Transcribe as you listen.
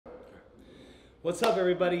What's up,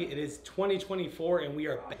 everybody? It is 2024 and we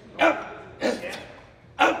are back.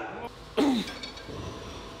 Up.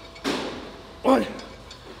 One. You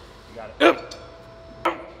got it. Up.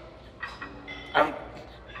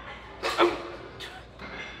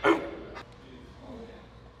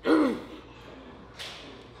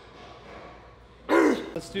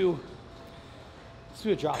 Let's do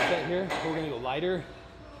a drop set here. We're gonna go lighter,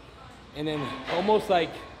 and then almost like,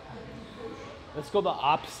 let's go the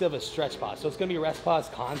opposite of a stretch pause. So it's gonna be a rest pause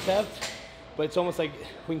concept, but it's almost like,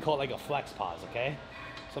 we can call it like a flex pause, okay?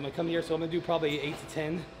 So I'm gonna come here, so I'm gonna do probably 8 to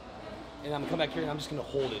 10, and I'm gonna come back here and I'm just gonna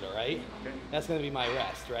hold it, all right? Okay. That's gonna be my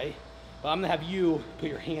rest, right? But I'm gonna have you put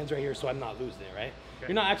your hands right here so I'm not losing it, right? Okay.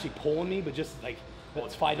 You're not actually pulling me, but just like,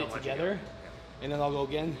 let's fight it together. And then I'll go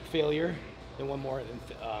again, failure, then one more, then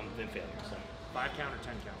failure, so. 5 count or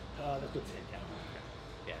 10 count? Let's go 10 count. Okay.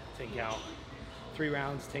 Yeah, 10 count. 3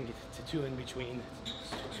 rounds, 10 to 2 in between,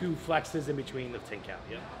 2 flexes in between the 10 count.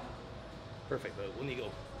 Yeah, perfect. But when you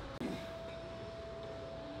go,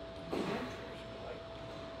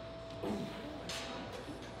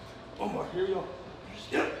 one more. Here we go.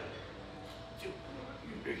 Yep. 2,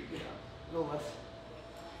 3, a little less.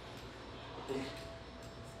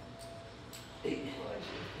 8,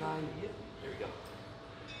 9. Yep. There we go.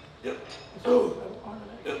 Yep. Oh.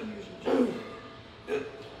 Yep. Yep.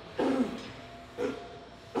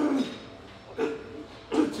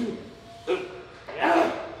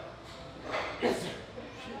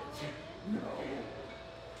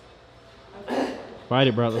 Fight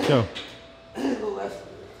it, bro. Let's go. A little less.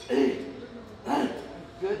 8, 9.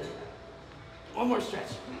 Good. One more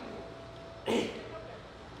stretch. 8.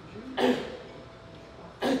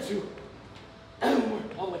 2. One more.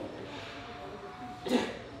 All the way.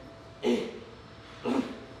 8.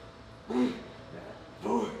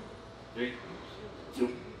 4. 3.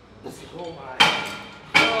 2. Let's go. Oh my.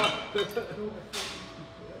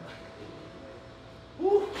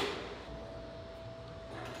 Woo.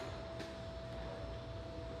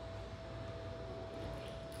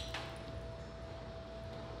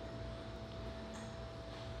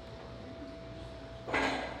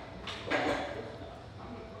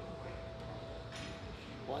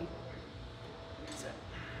 One. Set.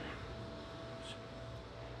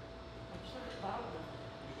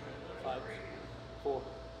 5, 4,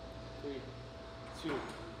 3, 2, 1.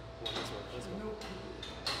 Let's go.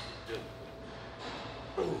 Good.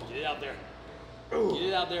 Get it out there. Get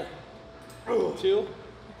it out there. 2.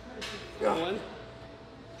 1.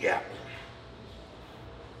 Yeah.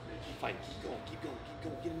 Fine. Keep going. Keep going. Keep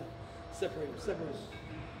going. Get him up. Separate him. Separate him.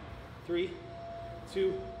 3,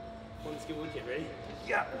 2, 1. Let's get Wilkin. Ready?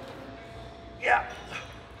 Yeah. Yeah.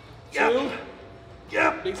 2.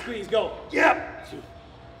 Yeah. Big squeeze. Go. Yeah. 2,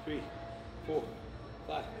 3, 4,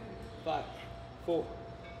 5, 5, 4,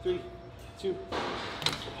 3, 2.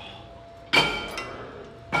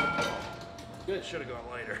 Good. Should have gone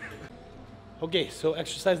lighter. Okay, so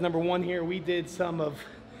exercise number 1 here. We did some of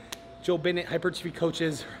Joe Bennett hypertrophy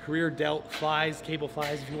coach's rear delt flies, cable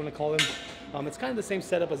flies, if you want to call them. It's kind of the same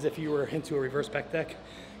setup as if you were into a reverse pec deck,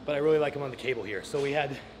 but I really like them on the cable here. So we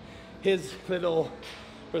had his little,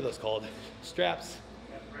 what are those called? Straps,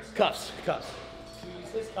 cuffs. You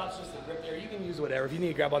use his cuffs just to grip there. You can use whatever. If you need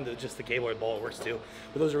to grab onto just the cable or the ball, it works too.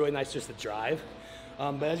 But those are really nice just to drive.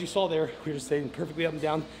 But as you saw there, we were just staying perfectly up and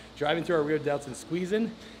down, driving through our rear delts and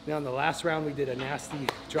squeezing. Now in the last round, we did a nasty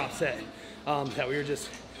drop set that we were just,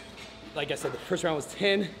 like I said, the first round was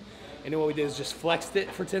 10. And then what we did is just flexed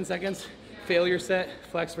it for 10 seconds, failure set,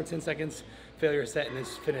 flex for 10 seconons, failure set, and then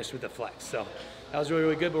finished with the flex. So that was really,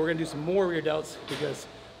 really good, but we're gonna do some more rear delts because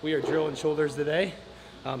we are drilling shoulders today,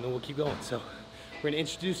 and we'll keep going. So we're gonna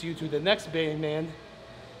introduce you to the next band man,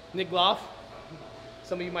 Nick Gloff.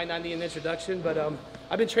 Some of you might not need an introduction, but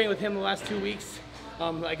I've been training with him the last 2 weeks.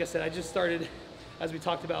 Like I said, I just started, as we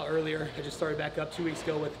talked about earlier, I just started back up 2 weeks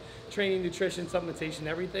ago with training, nutrition, supplementation,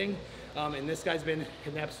 everything. And this guy's been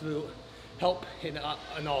an absolute help in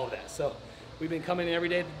all of that. So we've been coming in every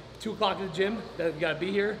day at 2 o'clock to the gym, that we gotta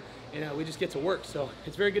be here, and we just get to work. So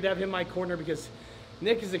it's very good to have him in my corner because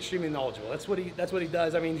Nick is extremely knowledgeable. That's what he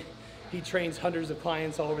does. I mean, he trains hundreds of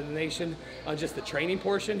clients all over the nation on just the training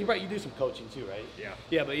portion. You do some coaching too, right? Yeah.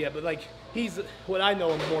 Yeah, but like he's, what I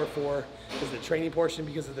know him more for is the training portion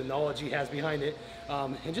because of the knowledge he has behind it,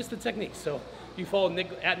 and just the techniques. So if you follow Nick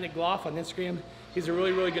at Nick Gloff on Instagram, he's a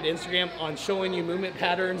really, really good Instagram on showing you movement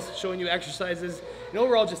patterns, showing you exercises, and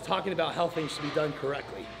overall just talking about how things should be done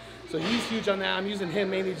correctly. So he's huge on that. I'm using him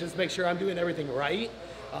mainly just to make sure I'm doing everything right.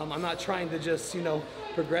 I'm not trying to just, you know,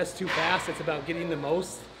 progress too fast. It's about getting the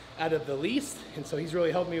most out of the least, and so he's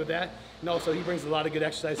really helped me with that. No, so he brings a lot of good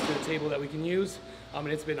exercise to the table that we can use, and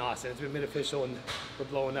it's been awesome. It's been beneficial, and we're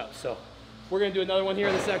blowing up. So we're gonna do another one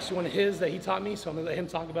here. This is actually one of his that he taught me, so I'm gonna let him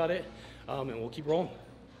talk about it, and we'll keep rolling. What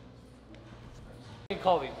do you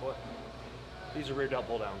call these, boy? These are rear delt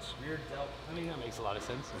pull downs. Rear delt. I mean, that makes a lot of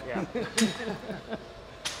sense. Yeah.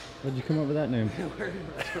 Where'd you come up with that name?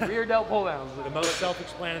 Rear delt pull downs. The most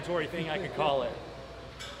self-explanatory thing I could call it.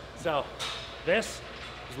 So this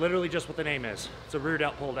is literally just what the name is. It's a rear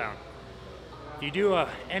delt pull down. If you do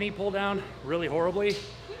any pull down really horribly,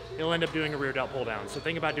 you'll end up doing a rear delt pull down. So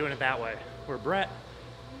think about doing it that way. Where Brett,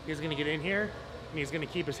 he's gonna get in here and he's gonna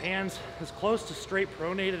keep his hands as close to straight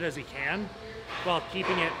pronated as he can while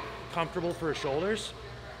keeping it comfortable for his shoulders.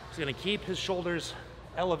 He's gonna keep his shoulders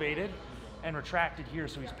elevated and retracted here,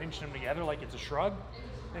 so he's pinching them together like it's a shrug.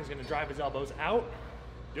 And he's gonna drive his elbows out.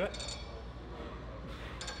 Do it.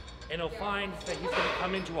 And he'll find that he's gonna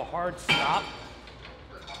come into a hard stop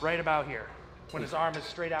right about here when his arm is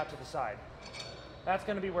straight out to the side. That's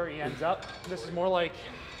gonna be where he ends up. This is more like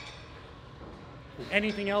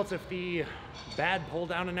anything else. If the bad pull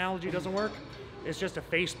down analogy doesn't work, it's just a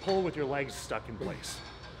face pull with your legs stuck in place.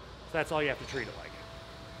 So that's all you have to treat it like.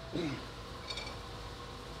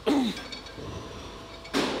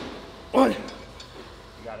 One. You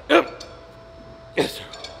got it. Yep. Yes.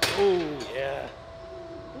 Oh, yeah.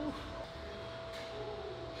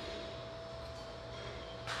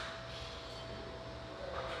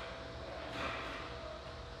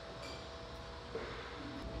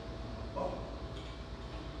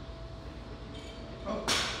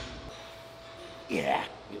 Yeah.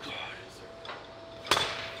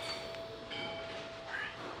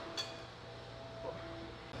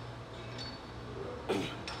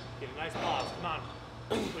 Get a nice pause. Come on.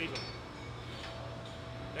 Squeeze them.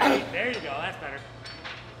 There you go. That's better.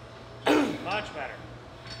 Much better.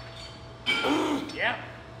 Yeah.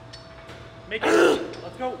 Make it.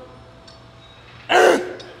 Let's go.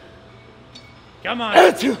 Come on.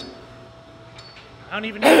 I don't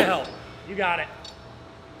even need the help. You got it.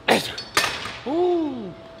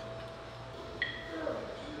 Ooh.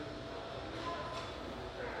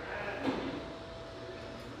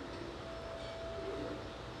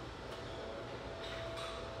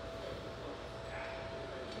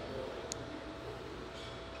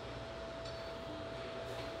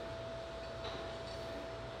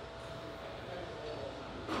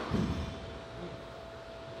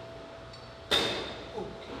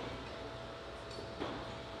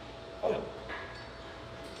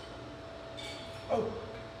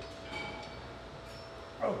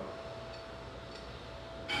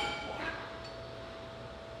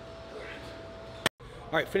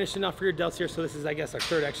 All right, finishing off rear delts here. So this is, I guess, our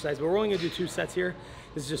third exercise, but we're only gonna do 2 sets here.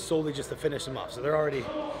 This is just solely just to finish them off. So they're already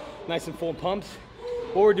nice and full and pumped.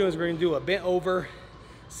 What we're doing is we're gonna do a bent over,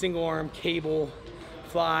 single arm, cable,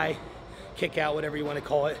 fly, kick out, whatever you wanna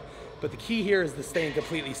call it. But the key here is the staying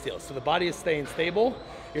completely still. So the body is staying stable.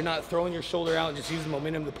 You're not throwing your shoulder out and just using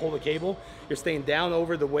momentum to pull the cable. You're staying down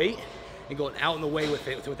over the weight and going out in the way with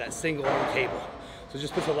it with that single arm cable. So it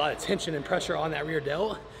just puts a lot of tension and pressure on that rear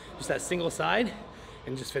delt, just that single side,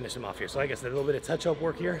 and just finish them off here. So I guess a little bit of touch-up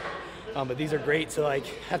work here, but these are great to, like,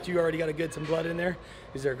 after you already got some blood in there,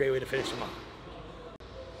 these are a great way to finish them off.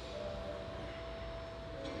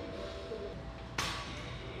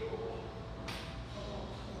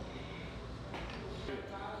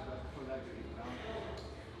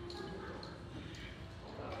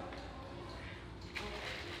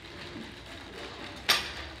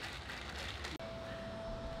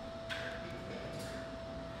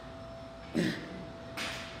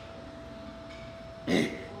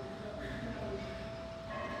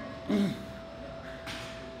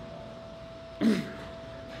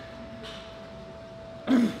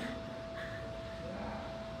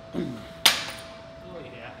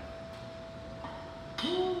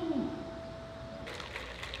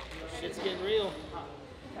 Shit's getting real.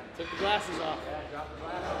 Took the glasses off.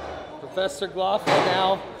 Professor Gloff is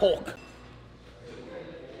now Hulk.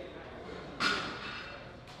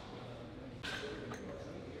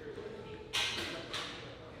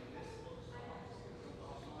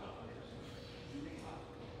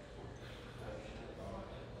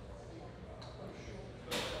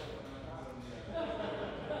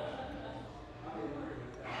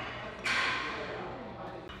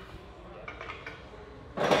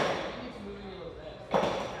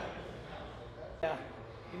 Yeah,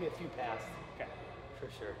 give me a few passes. Okay, for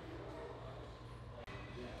sure.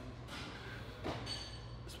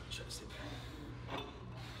 This one should sit there.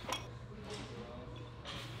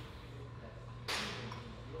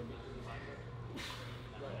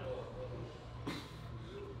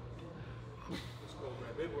 Let's go,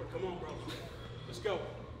 Brad. Big work. Come on, bro.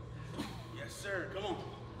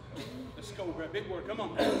 Let's go, bro. Big work. Come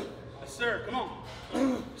on. Yes, sir. Come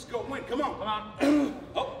on. Let's go. Win. Come on. Come on.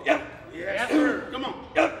 Oh, yeah. Yes, sir. Come on.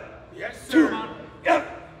 Yes, sir. Come on.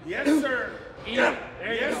 Yes, sir. There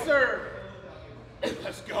you Yes, go. sir.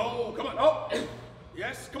 Let's go. Come on. Oh.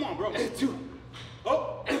 Yes. Come on, bro. 2.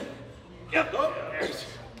 Oh. Yep. Oh.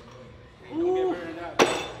 Don't get better than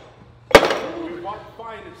that. You're my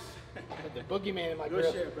finest. The boogeyman in my Good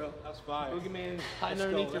grill. shit, bro. That's fire. Boogeyman hiding Let's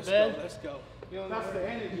underneath go, your let's bed. Go, let's go. You know, That's the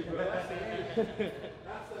energy, bro. That's the energy.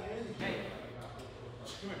 That's the energy. Come here,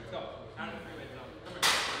 let's go. Out of the freeway zone.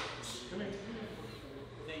 Come here.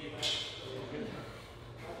 Thank you.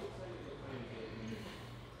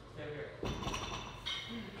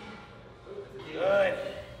 Good.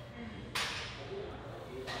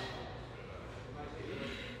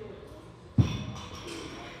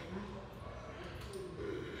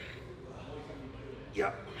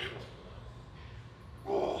 Yeah.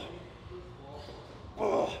 Oh.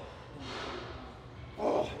 Oh.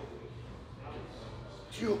 Oh.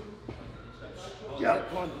 2. Yeah.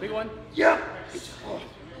 Come on, big one. Yeah. Oh.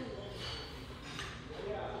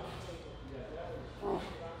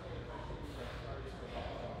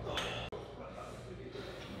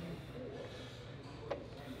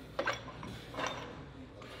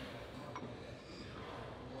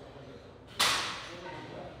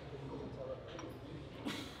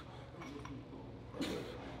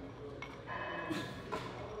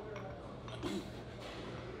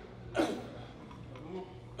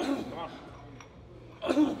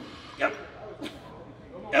 Yep.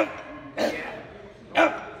 Yep.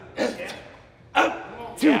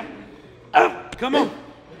 Up. 2. Up. Come on.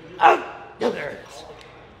 Up. There it is.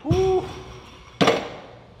 Woo.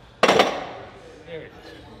 There it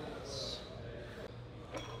is.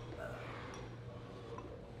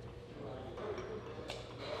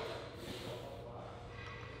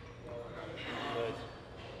 Good.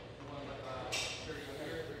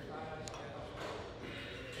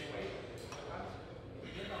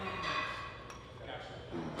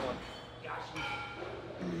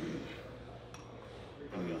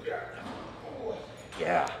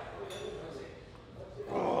 Yeah.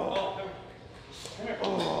 Oh.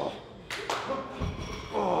 Oh.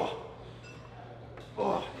 Oh.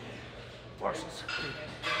 Oh. Parsons.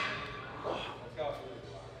 Oh. Oh.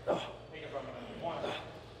 Oh.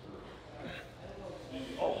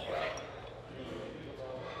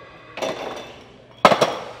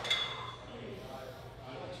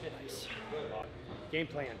 Game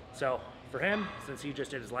plan. So for him, since he just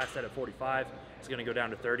did his last set at 45, he's going to go down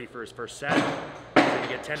to 30 for his first set. He's going to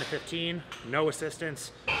get 10 to 15, no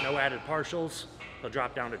assistance, no added partials. He'll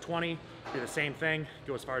drop down to 20, do the same thing,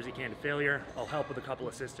 go as far as he can to failure. I'll help with a couple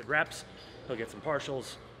assisted reps. He'll get some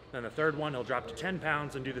partials. Then the third one, he'll drop to 10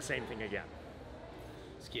 pounds and do the same thing again.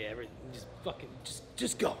 Yeah, everything. Just fucking,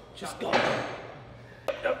 just go. Just go.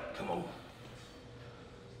 Yep. Come on.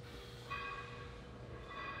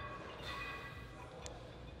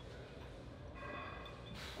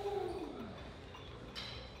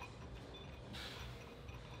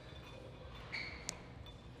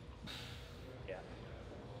 Yeah.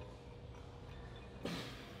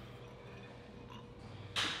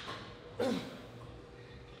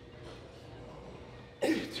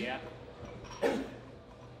 Yeah.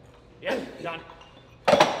 Yeah, done.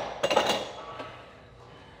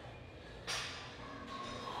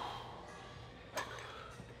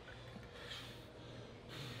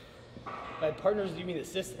 By partners, do you mean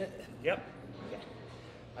assistant? Yep. Yeah.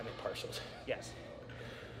 I mean partials. Yes.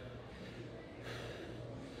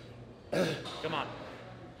 Come on.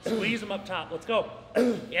 Squeeze them up top. Let's go.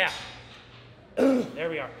 Yeah. There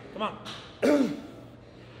we are. Come on.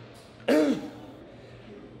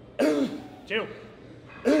 2.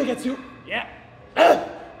 I got 2. Yeah.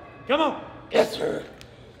 Come on. Yes, sir.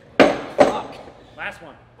 Fuck. Last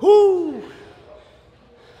one. Whoo!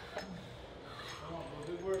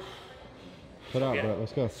 Put out, Yeah. bro.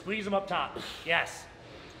 Let's go. Squeeze them up top. Yes.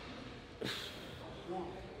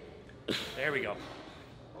 There we go.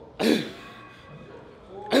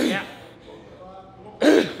 Yeah.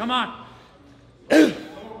 Come on.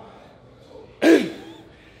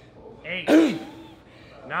 8,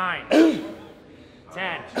 9,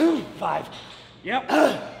 10. 5. Yep.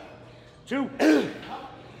 2,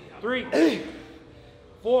 3,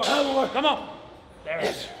 4. Come on. There it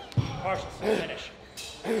is. Partials. Finish.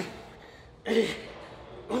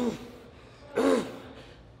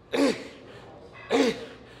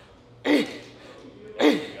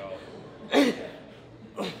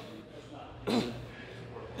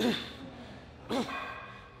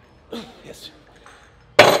 Yes.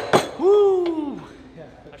 Woo!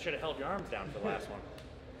 I should have held your arms down for the last one.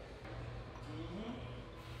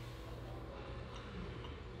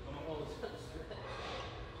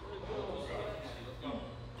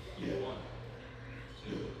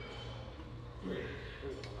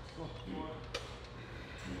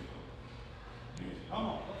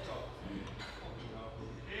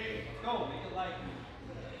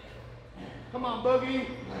 Come on, Boogie.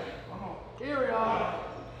 Here we are.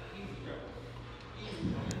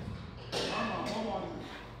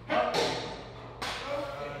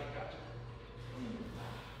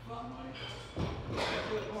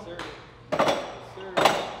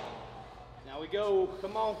 Now we go.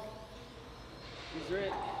 Come on. These are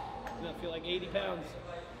it. It's gonna feel like 80 pounds.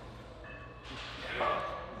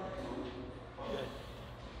 Good.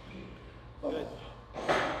 Good.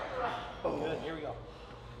 Good. Here we go.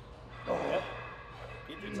 Yep.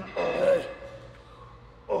 Good.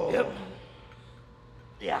 Yep.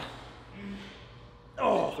 Yeah.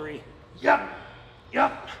 Oh. 3. Yep.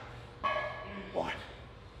 Yep. 1.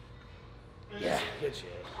 Yeah. Good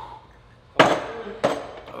shit.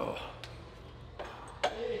 Oh.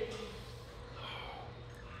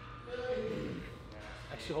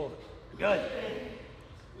 Actually hold it. Good.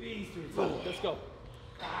 Squeeze through the top. Let's go.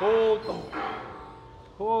 Hold.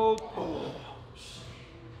 Hold. Oh.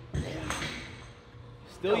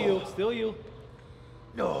 Still you. Still you.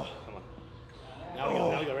 No. Come on. Now we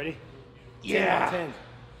go. Now we go. Ready? Yeah. 10.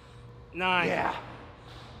 9. Yeah.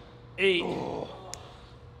 8.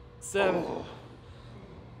 7.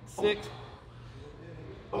 6.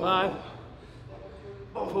 5.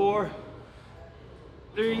 4.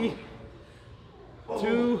 3.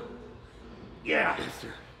 2. Yeah. Yes,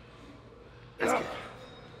 sir. That's good.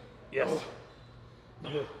 Yes.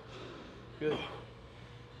 Good. Good.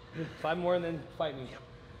 5 more and then fight me.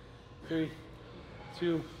 3,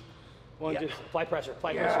 2, 1. Just apply pressure.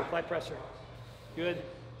 Apply pressure. Apply pressure. Good.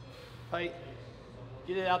 Fight.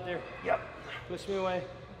 Get it out there. Yep. Push me away.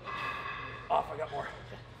 Off. I got more.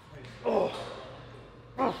 Oh.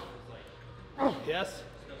 Yes.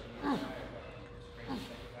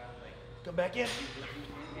 Come back in.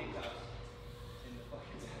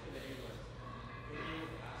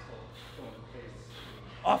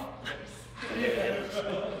 Off.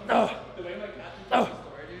 Oh. Oh.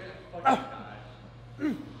 Oh.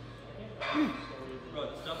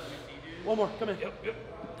 One more. Come in. Yep. Yep.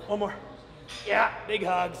 One more. Yeah. Big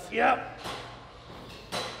hugs. Yep.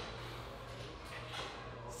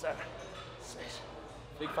 7. 6.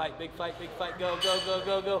 Big fight. Big fight. Big fight. Go. Go. Go.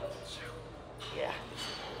 Go. Go. Yeah.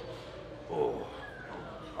 Oh.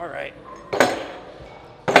 All right.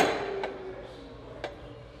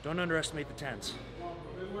 Don't underestimate the 10s.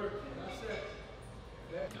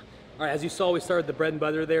 All right, as you saw, we started the bread and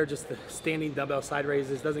butter there, just the standing dumbbell side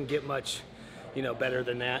raises. Doesn't get much, better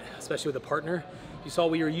than that, especially with a partner. You saw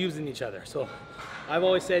we were using each other. So I've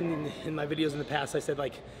always said in my videos in the past, I said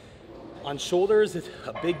like on shoulders, a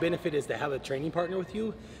big benefit is to have a training partner with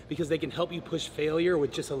you because they can help you push failure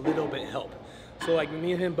with just a little bit of help. So like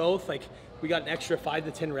me and him both, like we got an extra 5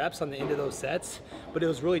 to 10 reps on the end of those sets, but it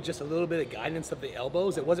was really just a little bit of guidance of the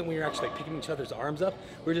elbows. It wasn't when we were actually like picking each other's arms up.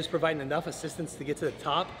 We were just providing enough assistance to get to the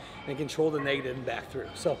top and control the negative and back through.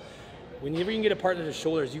 So whenever you can get a partner to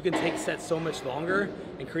shoulders, you can take sets so much longer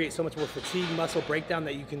and create so much more fatigue, muscle breakdown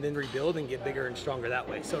that you can then rebuild and get bigger and stronger that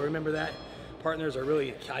way. So remember that partners are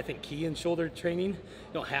really, I think, key in shoulder training.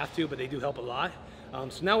 You don't have to, but they do help a lot.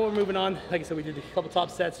 So now we're moving on. Like I said, we did a couple top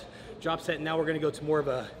sets, drop set, and now we're gonna go to more of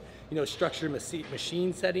a structured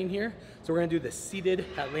machine setting here. So we're gonna do the seated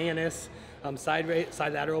Atlantis side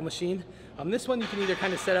lateral machine. This one you can either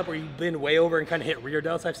kind of set up where you bend way over and kind of hit rear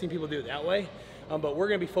delts. I've seen people do it that way. But we're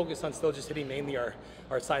gonna be focused on still just hitting mainly our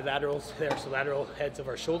side laterals there, so lateral heads of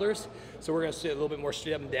our shoulders. So we're gonna sit a little bit more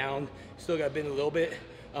straight up and down. Still gotta bend a little bit,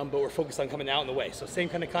 but we're focused on coming out in the way. So same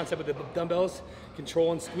kind of concept with the dumbbells,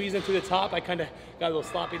 control and squeeze in through the top. I kind of got a little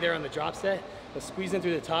sloppy there on the drop set, but squeeze in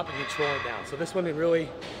through the top and control it down. So this one really,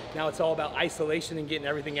 now it's all about isolation and getting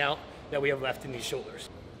everything out that we have left in these shoulders.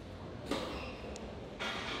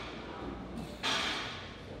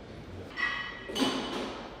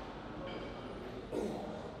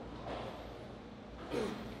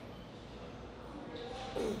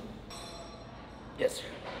 Yes, sir.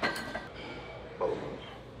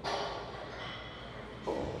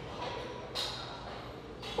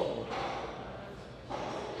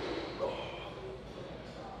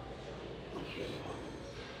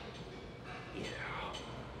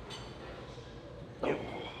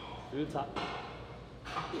 Through the top.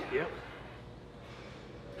 Yep.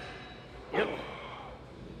 Yep.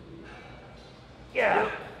 Yeah.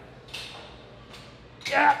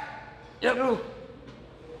 Yeah. Yep. 2.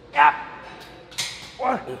 Yep.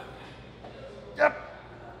 1. Yep.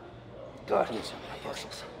 Good.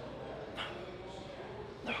 Muscles.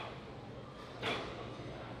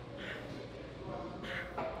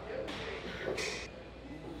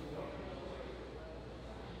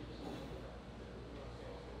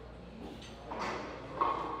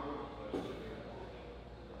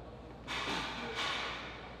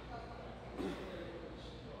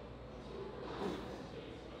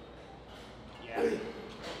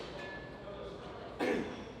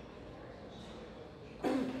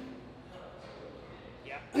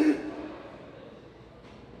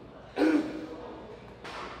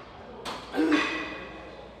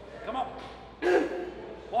 Come on.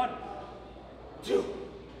 1, 2.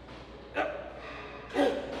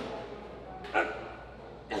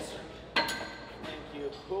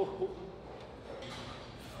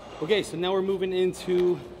 Okay, so now we're moving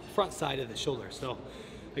into front side of the shoulder. So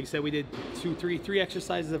like I said, we did three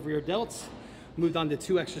exercises of rear delts, moved on to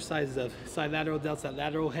 2 exercises of side lateral delts, that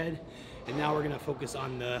lateral head, and now we're gonna focus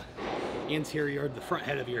on the anterior, the front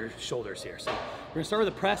head of your shoulders here. So we're gonna start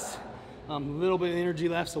with a press, a little bit of energy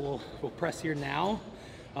left, so we'll press here now.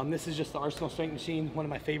 This is just the Arsenal strength machine, one of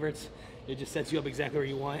my favorites. It just sets you up exactly where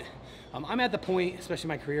you want. I'm at the point, especially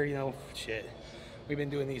in my career, you know, we've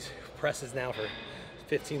been doing these presses now for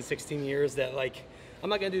 15, 16 years that like, I'm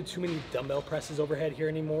not gonna do too many dumbbell presses overhead here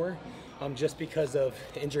anymore, just because of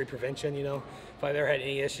injury prevention, you know. If I've ever had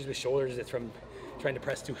any issues with shoulders, it's from trying to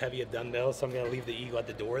press too heavy of dumbbells, so I'm gonna leave the ego at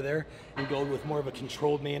the door there and go with more of a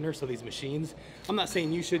controlled manner. So these machines, I'm not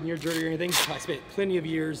saying you should in your journey or anything, I spent plenty of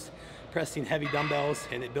years pressing heavy dumbbells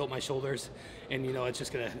and it built my shoulders, and you know, it's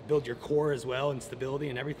just gonna build your core as well and stability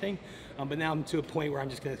and everything. But now I'm to a point where I'm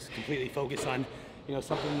just gonna completely focus on, you know,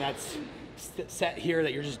 something that's set here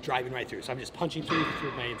that you're just driving right through. So I'm just punching through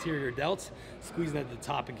my anterior delts, squeezing at the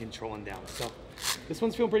top and controlling down. So this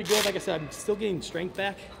one's feeling pretty good. Like I said, I'm still getting strength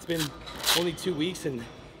back. It's been only 2 weeks, and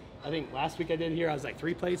I think last week I did here, I was like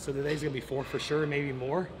 3 plates, so today's gonna be 4 for sure, maybe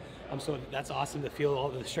more. So that's awesome to feel all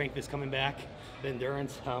the strength is coming back, the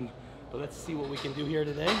endurance. But let's see what we can do here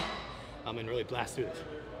today, and really blast through this.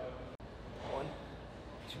 1,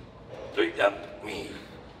 2, 3, up, me.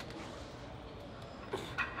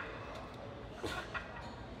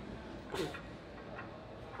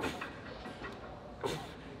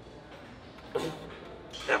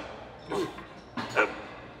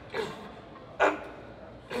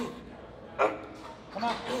 Come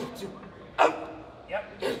on. 2. Yep.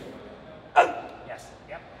 Yes.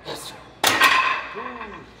 Yep. Yes.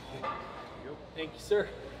 Thank you, sir.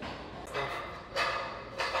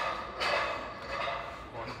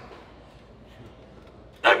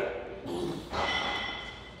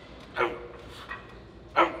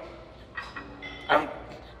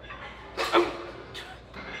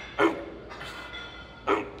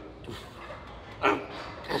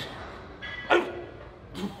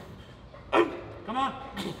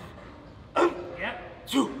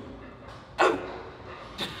 2.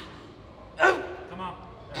 Come on.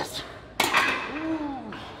 Yes.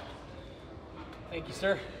 Thank you,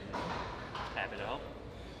 sir. Happy to help.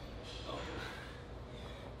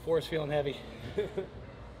 4 is feeling heavy.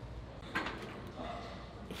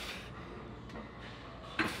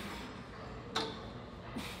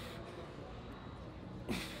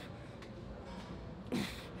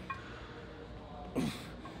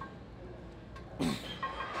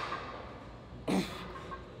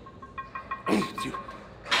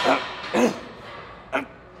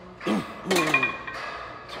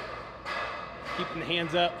 Keeping the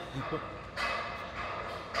hands up.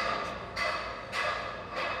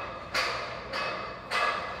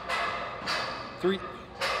 3,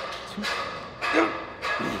 2.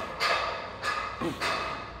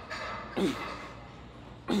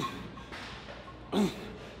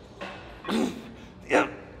 Yeah.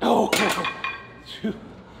 Oh. 2.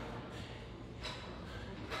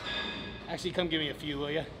 Actually, come give me a few, will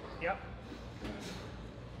you? Yep.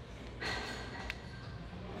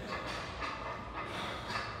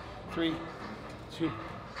 3, 2.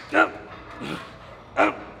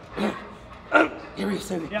 Here we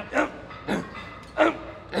go. Yep.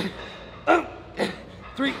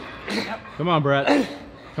 3. Come on, Brett.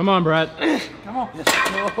 Come on, Brett. Come on.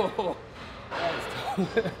 Oh. All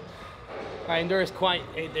right, endurance quite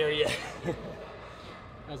ain't there yet. That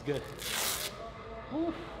was good.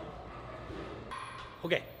 Woo.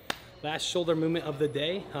 Okay, last shoulder movement of the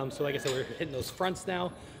day. So like I said, we're hitting those fronts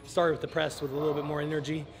now. Started with the press with a little bit more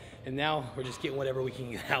energy, and now we're just getting whatever we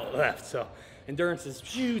can get out left. So endurance is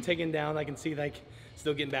taken down. I can see like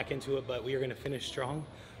still getting back into it, but we are gonna finish strong.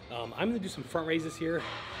 I'm gonna do some front raises here.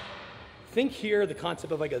 Think here the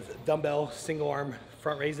concept of like a dumbbell single arm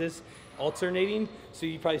front raises alternating. So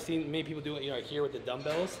you've probably seen many people do it, you know, here with the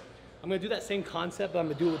dumbbells. I'm gonna do that same concept, but I'm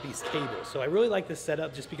gonna do it with these cables. So I really like this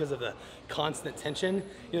setup just because of the constant tension.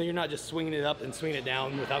 You know, you're not just swinging it up and swinging it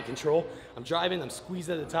down without control. I'm driving, I'm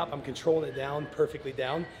squeezing at the top, I'm controlling it down, perfectly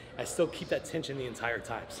down. I still keep that tension the entire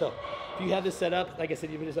time. So if you have this set up, like I said,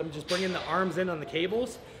 I'm just bringing the arms in on the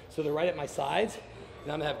cables, so they're right at my sides.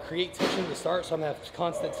 And I'm gonna have create tension to start, so I'm gonna have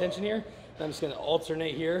constant tension here. And I'm just gonna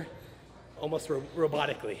alternate here, almost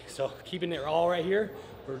robotically. So keeping it all right here.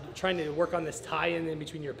 We're trying to work on this tie-in in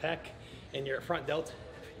between your pec and your front delt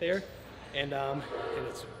there, and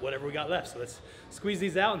it's whatever we got left. So let's squeeze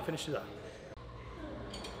these out and finish it up.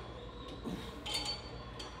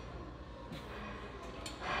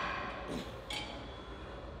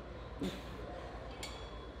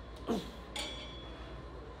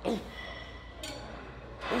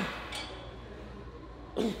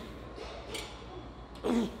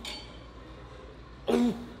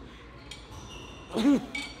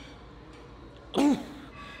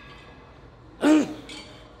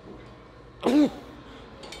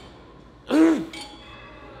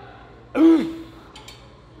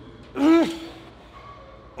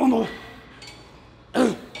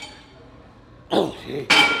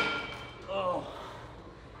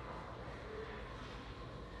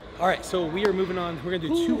 All right, so we are moving on. We're gonna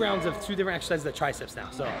do 2 rounds of 2 different exercises of triceps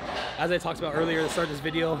now. So as I talked about earlier at the start of this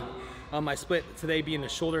video, I split today being the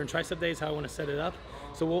shoulder and tricep days, how I wanna set it up.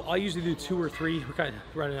 So I'll usually do 2 or 3, we're kind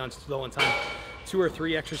of running on slow on time, 2 or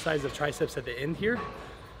 3 exercises of triceps at the end here.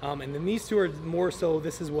 And then these 2 are more so,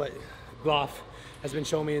 this is what Gloff has been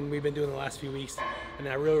showing me and we've been doing the last few weeks. And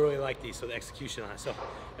I really, really like these, so the execution on it. So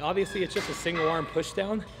obviously it's just a single arm push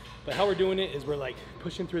down, but how we're doing it is we're like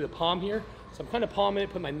pushing through the palm here. So I'm kind of palming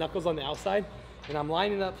it, put my knuckles on the outside, and I'm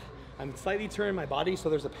lining up, I'm slightly turning my body so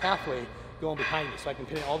there's a pathway going behind me. So I can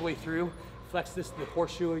pin it all the way through, flex this to the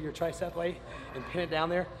horseshoe of your tricep weight, and pin it down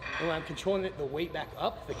there. And when I'm controlling it, the weight back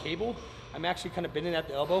up, the cable, I'm actually kind of bending at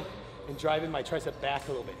the elbow and driving my tricep back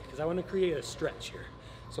a little bit, because I want to create a stretch here.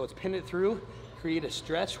 So it's pin it through, create a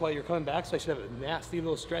stretch while you're coming back, so I should have a nasty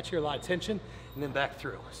little stretch here, a lot of tension, and then back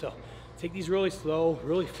through. So take these really slow,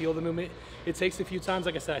 really feel the movement. It takes a few times.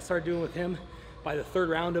 Like I said, I started doing with him. By the 3rd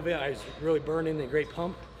round of it, I was really burning and great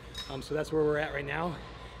pump. So that's where we're at right now.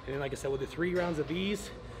 And then like I said, we'll do 3 rounds of these.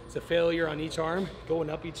 It's a failure on each arm, going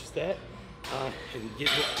up each set, and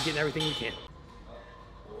getting everything we can.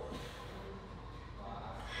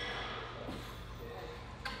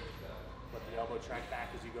 Let the elbow track back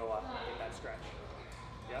as you go up, get that stretch.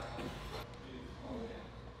 Yep.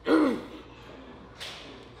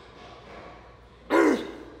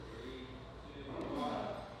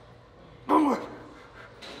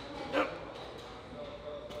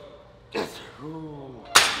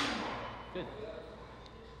 Good.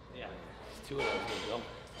 Yeah, 2 of those will go.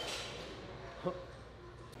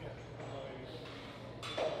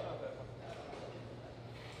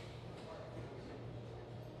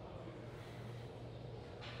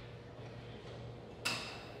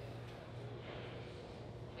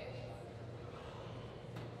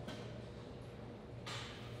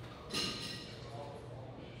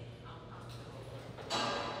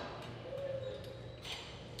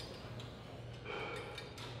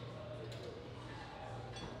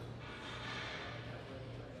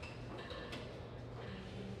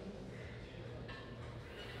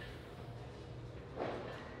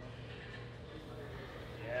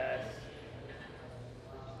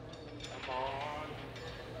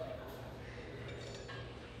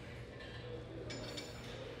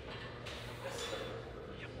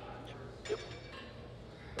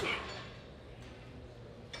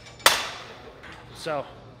 So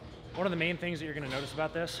one of the main things that you're gonna notice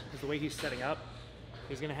about this is the way he's setting up.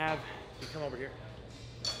 He's gonna have, you come over here,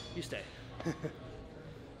 you stay. So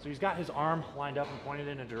he's got his arm lined up and pointed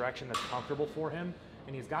in a direction that's comfortable for him,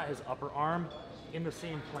 and he's got his upper arm in the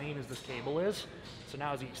same plane as this cable is. So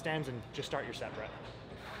now as he extends, and just start your set, Brett.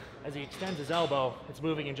 As he extends his elbow, it's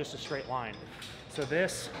moving in just a straight line. So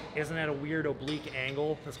this isn't at a weird oblique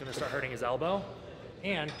angle that's gonna start hurting his elbow.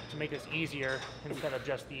 And to make this easier, instead of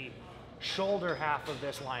just the shoulder half of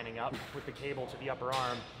this lining up with the cable to the upper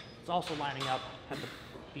arm, it's also lining up at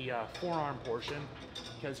the forearm portion,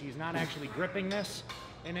 because he's not actually gripping this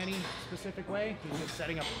in any specific way. He's just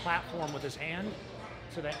setting up a platform with his hand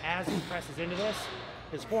so that as he presses into this,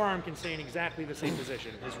 his forearm can stay in exactly the same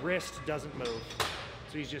position. His wrist doesn't move.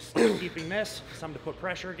 So he's just keeping this, something to put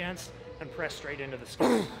pressure against, and press straight into the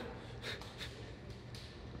skin.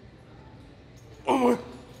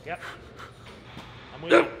 Yep. I'm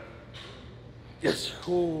with you. Yes.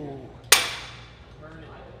 Ooh.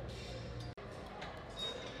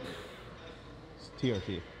 It's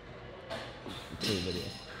TRT. It's a video.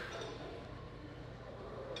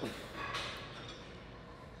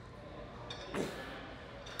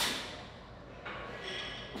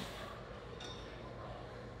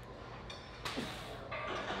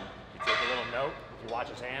 If you watch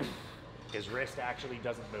his hand, his wrist actually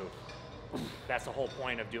doesn't move. That's the whole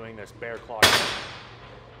point of doing this bear claw.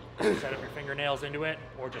 Set up your fingernails into it,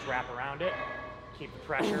 or just wrap around it. Keep the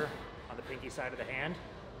pressure on the pinky side of the hand.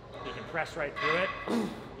 You can press right through it.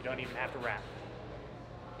 You don't even have to wrap.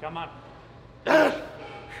 Come on.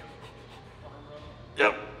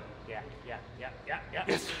 Yep. Yeah.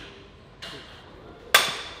 Yes.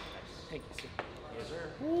 Thank you, sir. Yes, sir.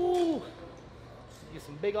 Woo! Get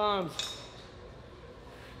some big arms.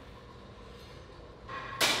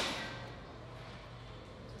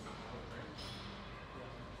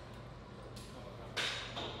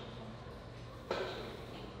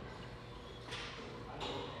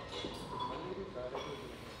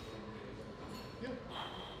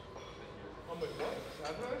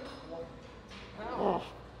 Oh,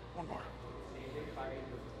 one more.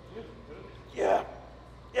 Yeah.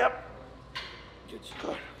 Yep. Good.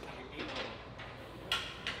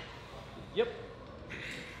 Yep.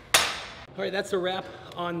 All right, that's a wrap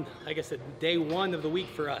on, like I said, day one of the week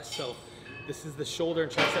for us. So this is the shoulder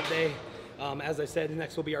and tricep day. As I said,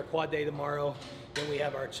 next will be our quad day tomorrow. Then we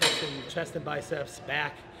have our chest and biceps,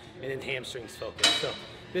 back, and then hamstrings focus. So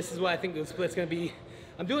this is what I think the split's gonna be.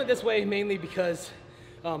 I'm doing it this way mainly because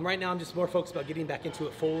right now I'm just more focused about getting back into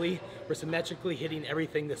it fully. We're symmetrically hitting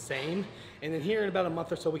everything the same. And then here in about a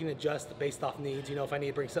month or so, we can adjust based off needs. You know, if I need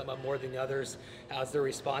to bring something up more than the others, as they're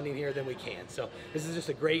responding here, then we can. So this is just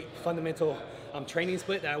a great fundamental training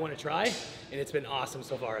split that I want to try. And it's been awesome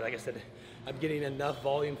so far. Like I said, I'm getting enough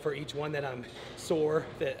volume for each one that I'm sore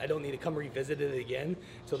that I don't need to come revisit it again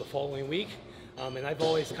until the following week. And I've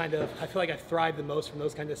always I feel like I thrive the most from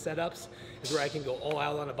those kind of setups, is where I can go all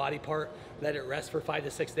out on a body part, let it rest for 5 to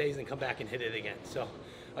 6 days, and come back and hit it again. So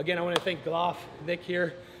again, I want to thank Gloff, Nick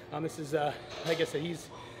here. This is, like I said, he's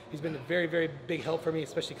been a very, very big help for me,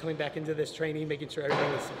 especially coming back into this training, making sure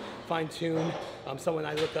everything is fine-tuned. Someone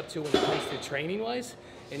I look up to when it comes to training-wise.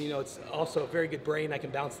 And you know, it's also a very good brain I can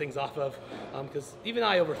bounce things off of, because even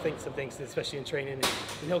I overthink some things, especially in training, and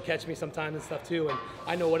he'll catch me sometimes and stuff too, and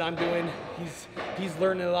I know what I'm doing. He's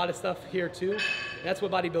learning a lot of stuff here too. And that's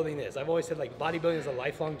what bodybuilding is. I've always said, like, bodybuilding is a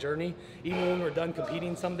lifelong journey. Even when we're done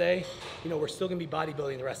competing someday, you know, we're still gonna be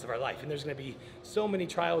bodybuilding the rest of our life, and there's gonna be so many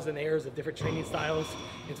trials and errors of different training styles.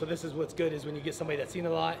 And so this is what's good, is when you get somebody that's seen a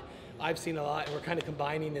lot, I've seen a lot, and we're kind of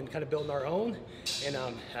combining and kind of building our own. And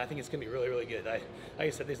I think it's gonna be really, really good. Like I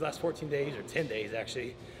said, these last 14 days, or 10 days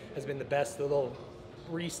actually, has been the best little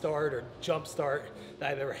restart or jump start that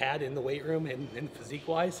I've ever had in the weight room and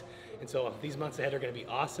physique-wise. And so these months ahead are gonna be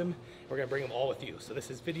awesome. We're gonna bring them all with you. So this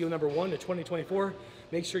is video number 1 of 2024.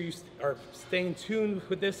 Make sure you are staying tuned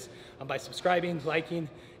with this by subscribing, liking,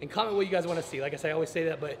 and comment what you guys wanna see. Like I say, I always say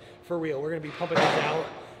that, but for real, we're gonna be pumping this out.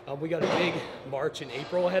 We got a big March and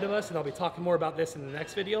April ahead of us, and I'll be talking more about this in the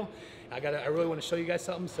next video. I really want to show you guys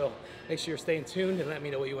something, so make sure you're staying tuned and let me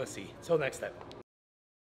know what you want to see. Until next time.